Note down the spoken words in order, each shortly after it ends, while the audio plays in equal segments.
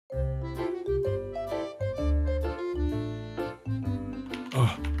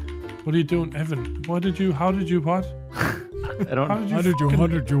What are you doing, Evan? How did you what? I don't know. How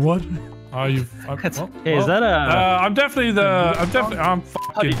did you what? Oh, you. Hey, is that a? I'm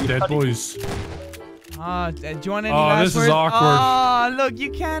fucking dead, boys. Do you want any Oh, last this is words? awkward. Oh, look, you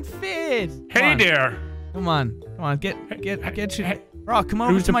can't fit. Hey there. Come on, get you. Brock, come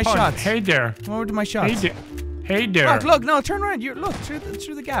over Who's to the my punch? shots. Hey there. Come over to my shots. Hey there. Brock, look, no, turn around. You look through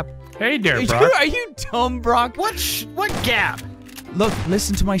the gap. Hey there, Brock. Are you dumb, Brock? What gap? Look,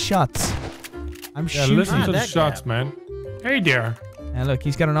 listen to my shots. I'm shooting. Listen to the shots, man. Hey there. And look,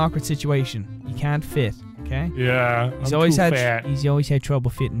 he's got an awkward situation. He can't fit. Okay. Yeah. He's I'm always too had. fat. He's always had trouble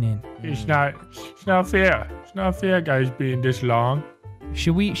fitting in. It's not fair. It's not fair, guys, being this long.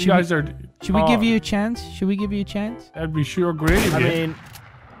 Should we give you a chance? Should we give you a chance? That'd be sure great. I mean,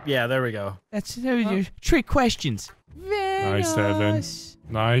 yeah, there we go. That's trick questions. Nice, Evan.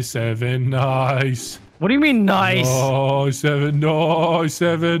 Nice, Evan. Nice. What do you mean nice? Nice, Evan. Nice,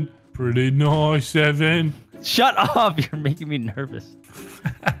 Evan. Pretty nice, Evan. Shut up! You're making me nervous.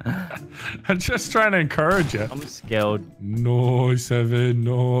 I'm just trying to encourage you. I'm scared. Nice, Evan.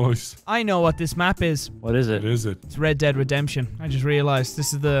 Nice. I know what this map is. What is it? What is it? It's Red Dead Redemption. I just realized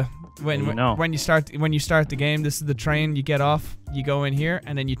this is the when you start the game. This is the train. You get off. You go in here,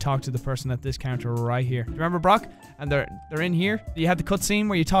 and then you talk to the person at this counter right here. Do you remember, Brock? And they're in here. You had the cutscene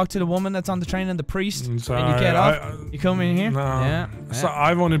where you talk to the woman that's on the train and the priest, and you get off. You come in here. No. Yeah. So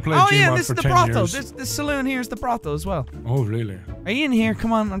I've only played Oh Gmod yeah, this for is the 10 brothel. years. This saloon here is the brothel as well. Oh really? Are you in here?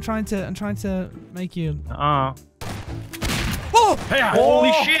 Come on, I'm trying to make you. Oh! Hey,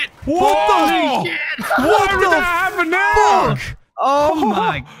 Holy shit! Holy shit! What the happened now? Fuck! Oh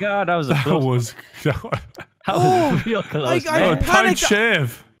my god, that was a That was real close. I man. tight panicked.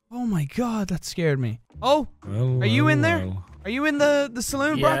 shave. Oh my god, that scared me. Oh, Well, are you in there? well. Are you in the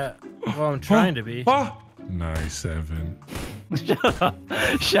saloon, yeah. Well, I'm trying to be. Oh. Nice, Evan. Shut up,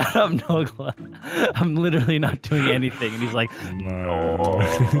 Nogla. I'm literally not doing anything, and he's like,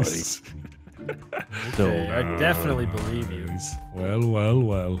 Nice. Okay, I definitely believe you. Nice.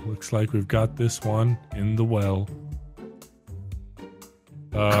 Well. Looks like we've got this one in the well.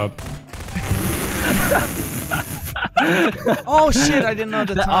 Oh shit! I didn't know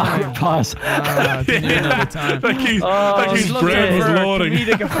the time. awkward pause. Didn't even know the time. Like his Just brain was looking for loading.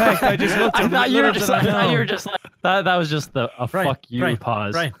 comedic effect. I just looked I at thought you were just like, know. that was just a Brian, fuck you Brian,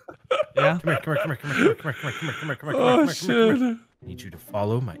 pause. Brian, Yeah. come here. Oh shit. I need you to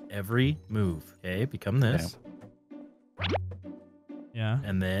follow my every move. Okay, become this. Yeah.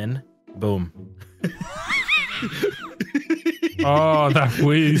 And then, boom. Oh, that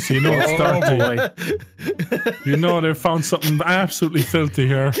wheeze. You know it's dirty. You know they found something absolutely filthy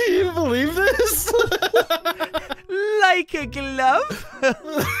here. Can you believe this? Like a glove.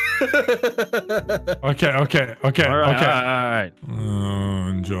 Okay. All right. Oh,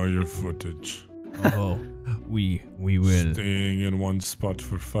 enjoy your footage. Oh, we will. Staying in one spot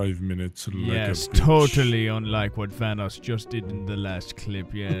for 5 minutes. Like Yes, a bitch. totally unlike what Vanos just did in the last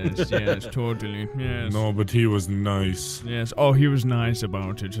clip. Yes, totally. Yes. No, but he was nice. Yes. Oh, he was nice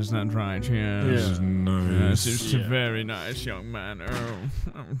about it. Is that right? He Yes. was nice. Yes, it's a very nice young man. Oh,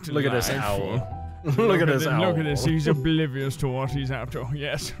 Look at this delightful. owl. Look at this owl. Look at this. He's oblivious to what he's after.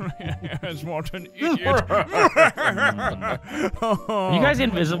 Yes. Yes. What an idiot. Are you guys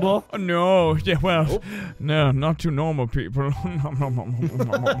invisible? No. Yeah. Well. Nope. No. Not to normal people.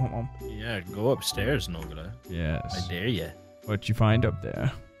 Yeah, go upstairs, Nogla. Yes. I dare you. What you find up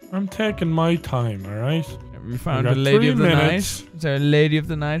there? I'm taking my time, alright? Have you found got a lady 3 of the minutes. night? Is there a lady of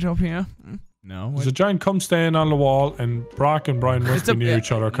the night up here? No. There's a giant cum stain on the wall, and Brock and Brian must be near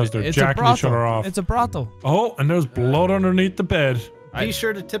each other because they're it's a jacking each other brothel. off. It's a brothel. Oh, and there's blood underneath the bed. Be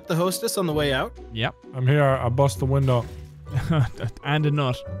sure to tip the hostess on the way out. Yep. I'm here. I bust the window. And a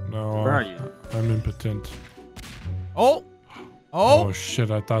nut. No. Where are you? I'm impotent. Oh. Oh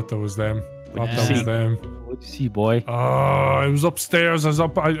shit! I thought that was them. Thought that was See. them. What'd you see, boy? Oh, I was upstairs. I was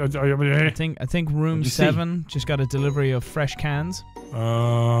up. I think room What'd you see? 7 just got a delivery of fresh cans.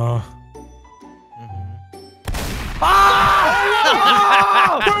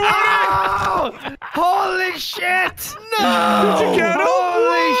 Holy shit! No! Did you get him?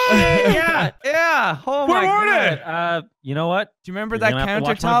 Holy shit! Yeah. Oh Where my are god. You know what? Do you remember You're that gonna have to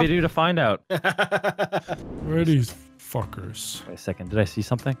watch my countertop? video to find out. Where are these fuckers? Wait a second. Did I see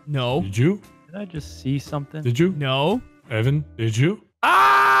something? No. Did you? Did I just see something? Did you? No. Evan, did you?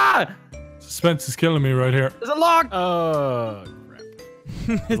 Ah! Suspense is killing me right here. There's a log. Oh, crap.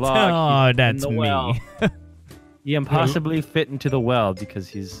 Log. Oh, that's in the me. well. He impossibly fit into the well because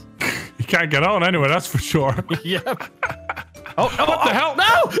he's. You can't get out anyway, that's for sure. Yep. Oh no! What the hell?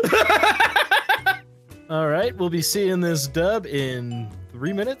 No! All right, we'll be seeing this dub in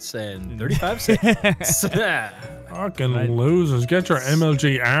 3 minutes and 35 seconds. Fucking losers. Get your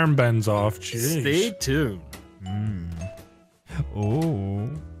MLG armbands off. Jeez. Stay tuned. Oh,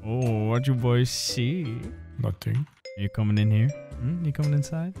 what you boys see? Nothing. You coming in here? You coming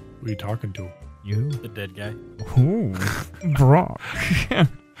inside? Who are you talking to? You. The dead guy. Ooh, Brock.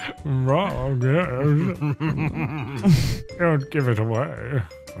 Wrong. Don't give it away.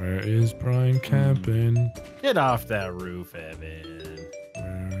 Where is Brian camping? Get off that roof, Evan.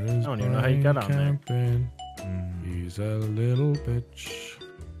 Where is I don't even know how you got on there. camping? He's a little bitch.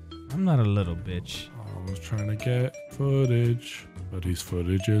 I'm not a little bitch. Always trying to get footage, but his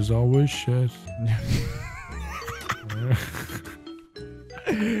footage is always shit.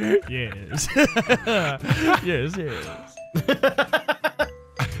 Yes. Yes.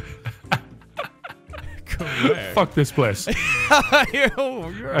 Correct. Fuck this place.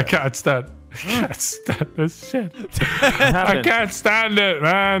 I can't stand. This shit. I can't stand it,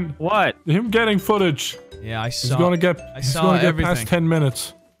 man. What? Him getting footage. Yeah, I saw. He's gonna get everything. past 10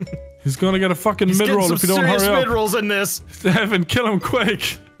 minutes. He's gonna get a fucking mid-roll if you don't hurry up. mid-rolls in this. Evan, kill him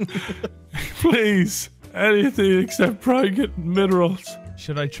quick. Please. Anything except probably getting mid-rolls.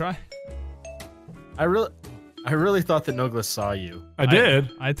 Should I try? I really thought that Nogla saw you. I did.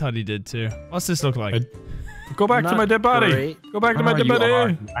 I thought he did too. What's this look like? Go back to my dead body. Great. Go back to my dead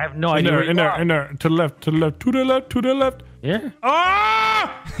body. I have no idea. In there. To the left. To the left. Yeah.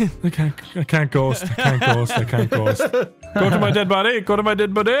 Ah! I can't ghost. I can't ghost. Go to my dead body. Go to my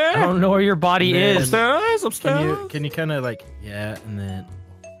dead body. I don't know where your body is. Upstairs. Can you kind of like, yeah, and then...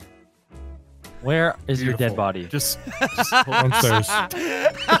 Where is your dead body? Just hold Upstairs.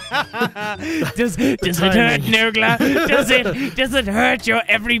 Does it hurt, Nogla? Does it hurt your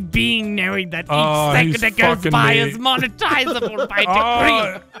every being knowing that each second that goes by is monetizable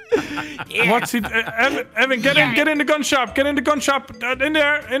by degree? What's he? Evan, get in the gun shop. Get in the gun shop. In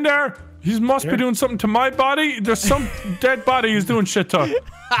there. He must be doing something to my body. There's some dead body he's doing shit to.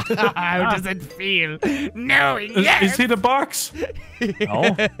 How does it feel knowing? Is he the box?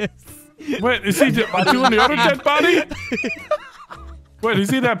 No. Wait, is he doing the other dead body? Wait, is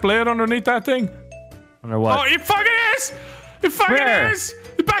he that blade underneath that thing? Under what? Oh, he fucking is! He fucking is!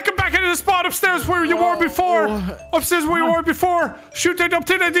 Back into the spot upstairs where you were before! Upstairs where you were before! Shoot it up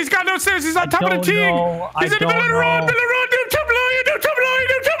to the... He's gone downstairs! He's on top of the team! He's in the middle of the road! Do too below!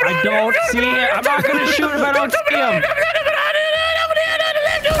 I don't see it! I'm not gonna shoot if I don't see him!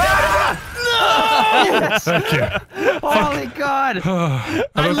 Thank you. Holy God! I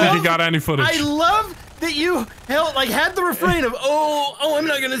don't think he got any footage. I love that you had the refrain of I'm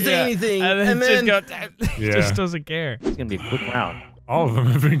not gonna say anything, and then just doesn't care. It's gonna be a quick round. All of them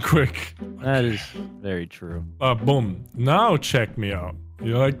have been quick. That is very true. Boom. Now check me out.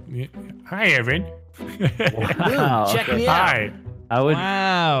 You're like, hi, Evan. Wow, check me out. Hi. I would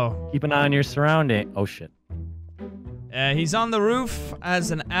keep an eye on your surrounding. Oh shit. He's on the roof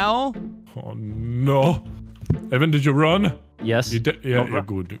as an owl. Oh no. Evan, did you run? Yes. You did. Yeah,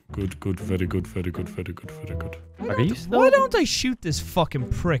 good. Very good. Are you still? Why don't I shoot this fucking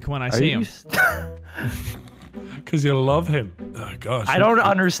prick when I see him? Because you love him. Oh gosh. I don't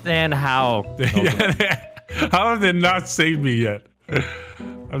understand how. How have they not seen me yet?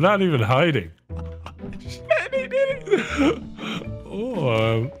 I'm not even hiding.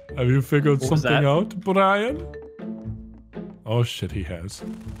 Have you figured something out, Brian? Oh shit, he has.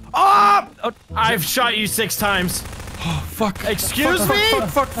 Oh! I've shot you 6 times. Oh fuck. Excuse me?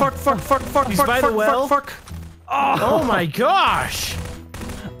 Fuck. He's by the well. Fuck. Oh my gosh.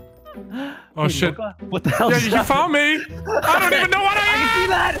 Oh shit. What the hell? Yeah, you found me. I don't even know what I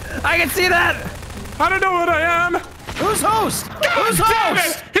am. I can see that. I don't know what I am. Who's host? Who's Damn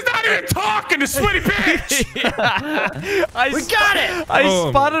host? it! He's not even talking, the sweaty bitch! We got it! I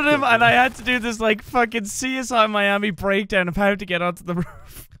spotted him and I had to do this like fucking CSI Miami breakdown of how to get onto the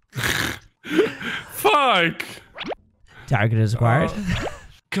roof. Fuck! Target is acquired.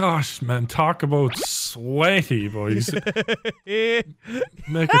 Gosh, man, talk about sweaty, boys.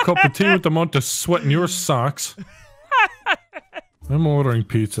 Make a cup of tea with the amount of sweat in your socks. I'm ordering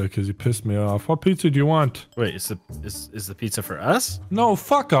pizza because he pissed me off. What pizza do you want? Wait, is the pizza for us? No,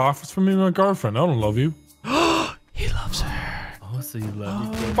 fuck off. It's for me and my girlfriend. I don't love you. He loves her. Oh, so you love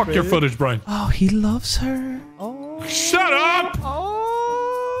me. Fuck your footage, Brian. Oh, he loves her. Oh. Shut up! Oh.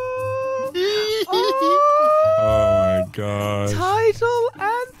 Oh my god. Title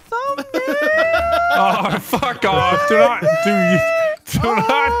and thumbnail. Oh, fuck off. Do not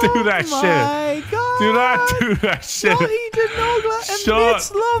do that shit. My god. Do not do that shit. Wahida Nogla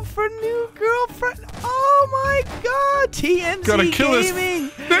admits love for new girlfriend. Oh my god. TNC Gotta kill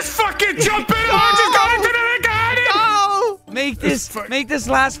Gaming. this fucking jumping orange is going to the garden. Oh. Make this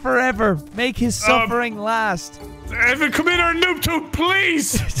last forever. Make his suffering last. Evan, come in our noob tube,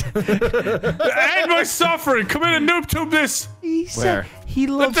 please! End my suffering! Come in and noob tube this! He said he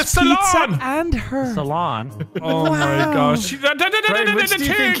loves the pizza salon! and her. Salon. Oh my gosh. Brian, which do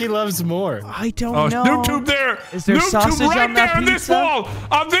you think he loves more? I don't know. Noob tube there! Is there noob sausage tube right on that there on this pizza? wall!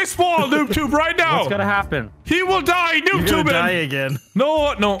 On this wall, noob tube, right now! What's gonna happen? He will die, noob You're tube! gonna die again.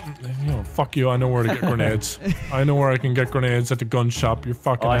 No, fuck you, I know where to get grenades. I know where I can get grenades at the gun shop, you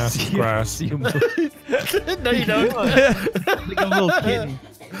fucking ass grass. You No, you don't. like a little kitten.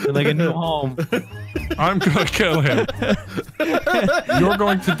 Like a new home. I'm gonna kill him. You're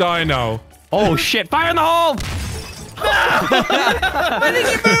going to die now. Oh shit! Fire in the hole! Why did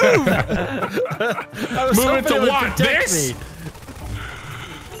you move? Move it to what? This?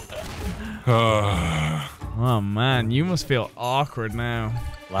 Oh man, you must feel awkward now.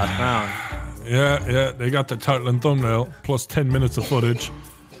 Last round. Yeah, they got the title and thumbnail, plus 10 minutes of footage.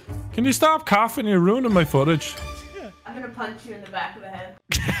 Can you stop coughing? You're ruining my footage. I'm gonna punch you in the back of the head.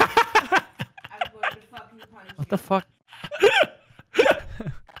 I'm going to fucking punch you. What the fuck?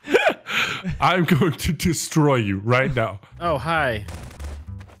 I'm going to destroy you right now. Oh, hi.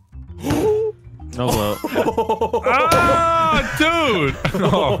 Nogla. Ah, dude!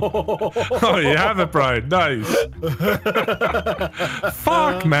 Oh, you have it, Brian. Nice.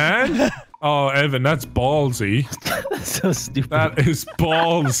 Fuck, man. Oh, Evan, that's ballsy. So stupid. That is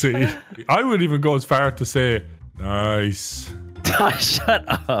ballsy. I would even go as far to say, nice. Shut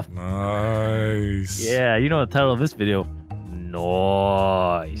up. Nice. Yeah, you know the title of this video.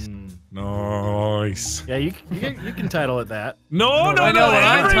 Nice. Nice. Yeah, you can title it that. No, I know what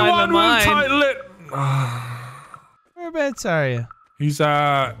I'm everyone titling will mine. title it. Whereabouts are you? He's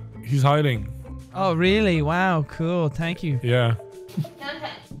hiding. Oh really? Wow, cool. Thank you. Yeah. Don't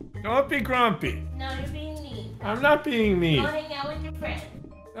touch. Don't be grumpy. No, you're being mean. I'm not being mean. Go hang out with your friends.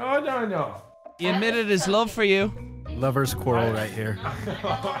 No. He admitted his love for you. Lovers quarrel right here. I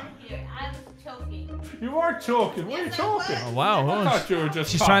was choking. You are choking. What are you choking? Oh wow. I thought you were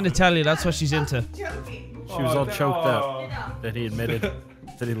just She's trying to tell you that's what she's into. Choking. She was all choked up No. that he admitted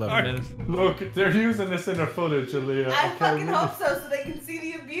that he loved her. Look, they're using this in their footage, Aaliyah. I fucking hope so they can see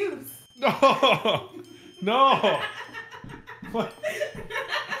the abuse. No. What?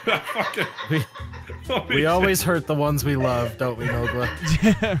 Fucking. We always hurt the ones we love, don't we, Nogla?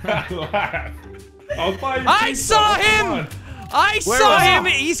 I'll buy you I pizza. saw Come him! on. I saw him!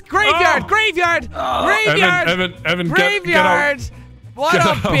 He's graveyard! Oh. Graveyard! Graveyard! Evan, Graveyard! What Get a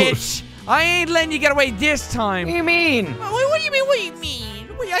out. bitch! I ain't letting you get away this time. What do you mean? What do you mean? What do you mean?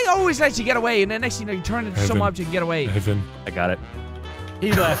 I always let you get away, and then next thing you know, you turn into some Evan. object and get away. Evan. I got it.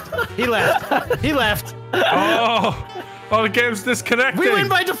 He left. He left. He left. Oh, the game's disconnecting. We win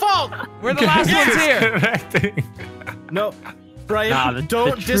by default. We're the last ones here. Disconnecting. No, Brian, Nah, the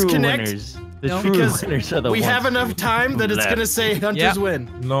don't true disconnect. Winners. The No. true Because winners are the we ones have enough time that it's left. gonna say Hunters Yeah. win.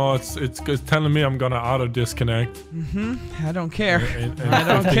 No, it's telling me I'm gonna auto disconnect I don't care. in I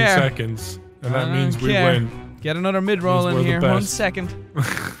don't 15 care. seconds, and that I means don't we care. win. Get another mid-roll Means in we're the here. 1 best. second.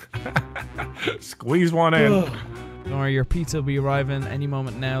 Squeeze one in. Don't worry, your pizza will be arriving any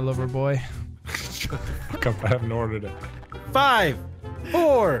moment now, lover boy. Fuck up, I haven't ordered it. 5,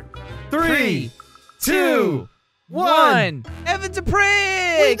 4, 3, 2, 1. Evan's a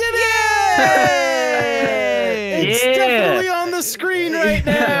prick! We did it! It's Yeah. definitely on the screen right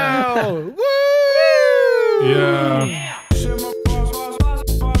now. Woo! Yeah.